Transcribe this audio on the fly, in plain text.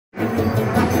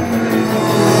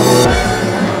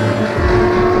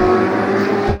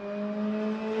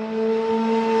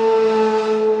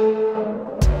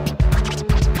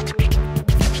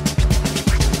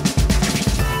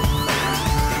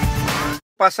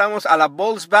pasamos a la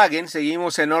Volkswagen.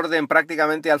 Seguimos en orden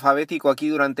prácticamente alfabético aquí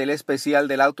durante el especial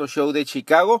del Auto Show de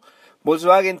Chicago.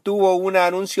 Volkswagen tuvo un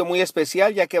anuncio muy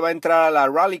especial ya que va a entrar a la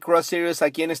Rallycross Series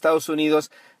aquí en Estados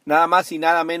Unidos, nada más y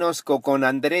nada menos con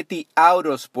Andretti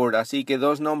Autosport. Así que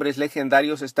dos nombres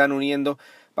legendarios se están uniendo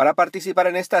para participar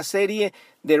en esta serie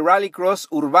de Rallycross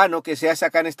urbano que se hace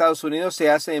acá en Estados Unidos.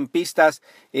 Se hace en pistas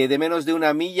de menos de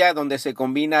 1 milla, donde se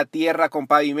combina tierra con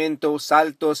pavimento,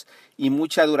 saltos y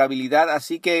mucha durabilidad.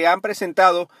 Así que han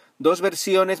presentado dos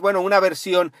versiones, bueno, una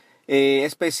versión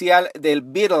especial del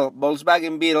Beetle,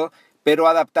 Volkswagen Beetle, pero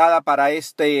adaptada para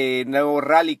este nuevo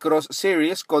Rallycross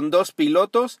Series con dos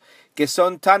pilotos que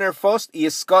son Tanner Foss y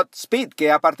Scott Speed,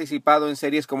 que ha participado en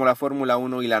series como la Fórmula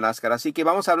 1 y la NASCAR. Así que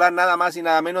vamos a hablar nada más y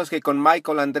nada menos que con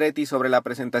Michael Andretti sobre la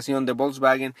presentación de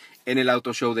Volkswagen en el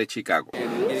Auto Show de Chicago.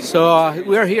 So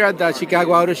we are here at the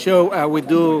Chicago Auto Show. We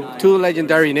do two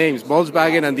legendary names,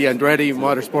 Volkswagen and the Andretti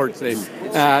Autosport team.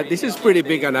 This is a pretty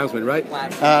big announcement, right?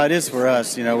 It is for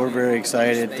us. You know, we're very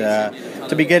excited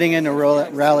to be getting into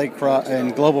Rallycross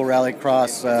and global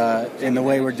Rallycross in the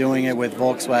way we're doing it with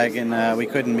Volkswagen. We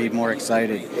couldn't be more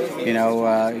excited. You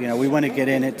know, we want to get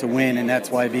in it to win, and that's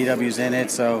why VW's in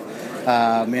it. So,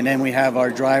 and then we have our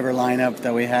driver lineup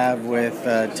that we have with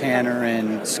Tanner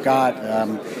and Scott.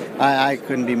 I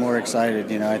couldn't be more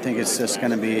excited. You know, I think it's just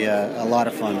going to be a lot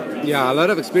of fun. Yeah, a lot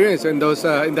of experience in those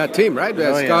in that team, right?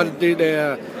 Scott did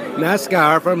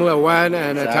NASCAR, Formula 1,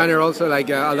 and Tanner also like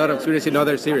a lot of experience in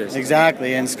other series.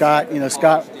 Exactly, and Scott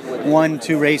won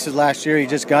 2 races last year. He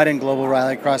just got in global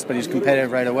rallycross, but he's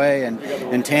competitive right away.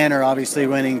 And Tanner obviously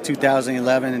winning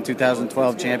 2011 and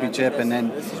 2012 championship, and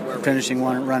then finishing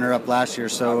runner-up last year.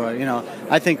 So you know,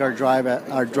 I think our driver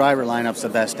lineup's the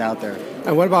best out there.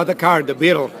 And what about the car, the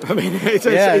Beetle? I mean, it's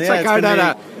a car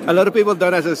that a lot of people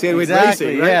don't associate with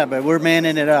racing, right? Yeah, but we're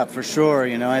manning it up for sure.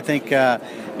 You know, I think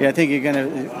you're going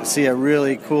to see a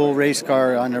really cool race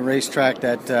car on the racetrack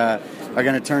that are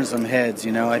going to turn some heads.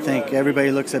 You know, I think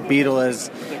everybody looks at Beetle as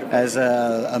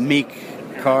a meek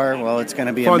car. Well, it's going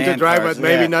to be fun a man to drive, car, but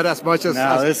maybe not as much as.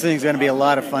 No, this thing's going to be a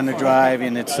lot of fun to drive,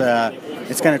 and it's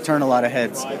going to turn a lot of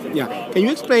heads. Yeah, can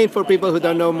you explain for people who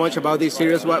don't know much about this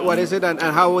series what is it and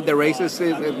how the races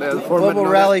the format? Global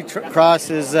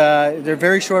Rallycross is they're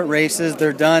very short races.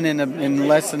 They're done in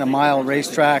less than a mile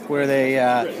racetrack where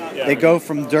they go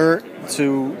from dirt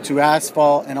to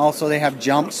asphalt, and also they have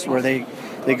jumps where they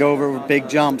go over big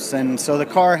jumps, and so the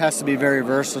car has to be very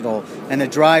versatile, and the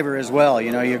driver as well.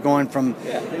 You know, you're going from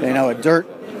a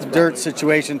dirt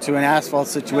situation to an asphalt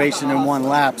situation in one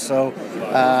lap. So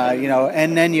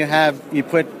and then you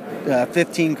put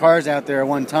 15 cars out there at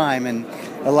one time, and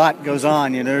a lot goes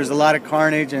on. You know, there's a lot of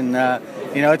carnage, and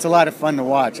it's a lot of fun to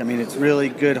watch. I mean, it's really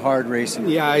good, hard racing.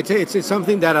 Yeah, it's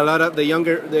something that a lot of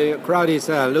the crowd is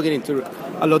looking into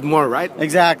a lot more, right?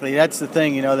 Exactly, that's the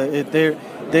thing. You know,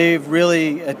 they've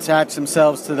really attached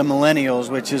themselves to the millennials,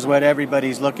 which is what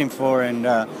everybody's looking for, and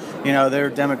their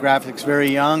demographics very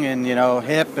young and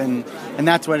hip, and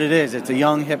that's what it is. It's a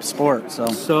young, hip sport.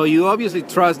 So you obviously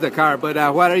trust the car, but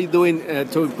what are you doing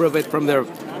to improve it from their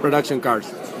production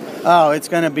cars? Oh, it's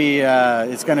going to be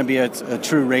a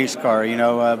true race car. You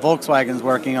know, Volkswagen's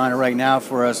working on it right now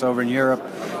for us over in Europe.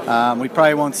 We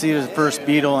probably won't see the first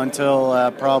Beetle until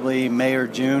probably May or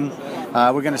June.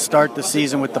 We're going to start the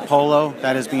season with the Polo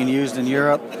that is being used in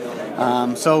Europe.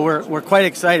 So we're quite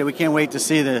excited. We can't wait to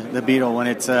see the Beetle when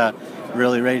it's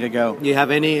really ready to go. Do you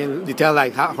have any detail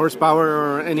like horsepower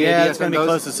or any ideas? Yeah, it's going to be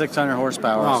close to 600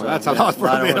 horsepower. Oh, so that's a lot for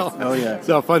a Beetle. Oh, yeah.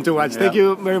 So fun to watch. Yeah. Thank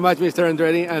you very much, Mr.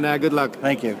 Andretti, and good luck.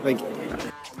 Thank you. Thank you.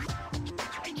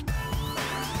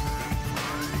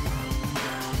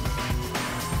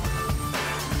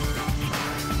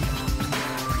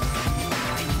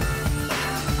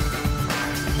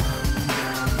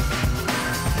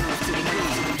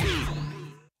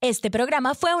 Este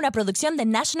programa fue una producción de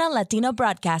National Latino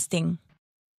Broadcasting.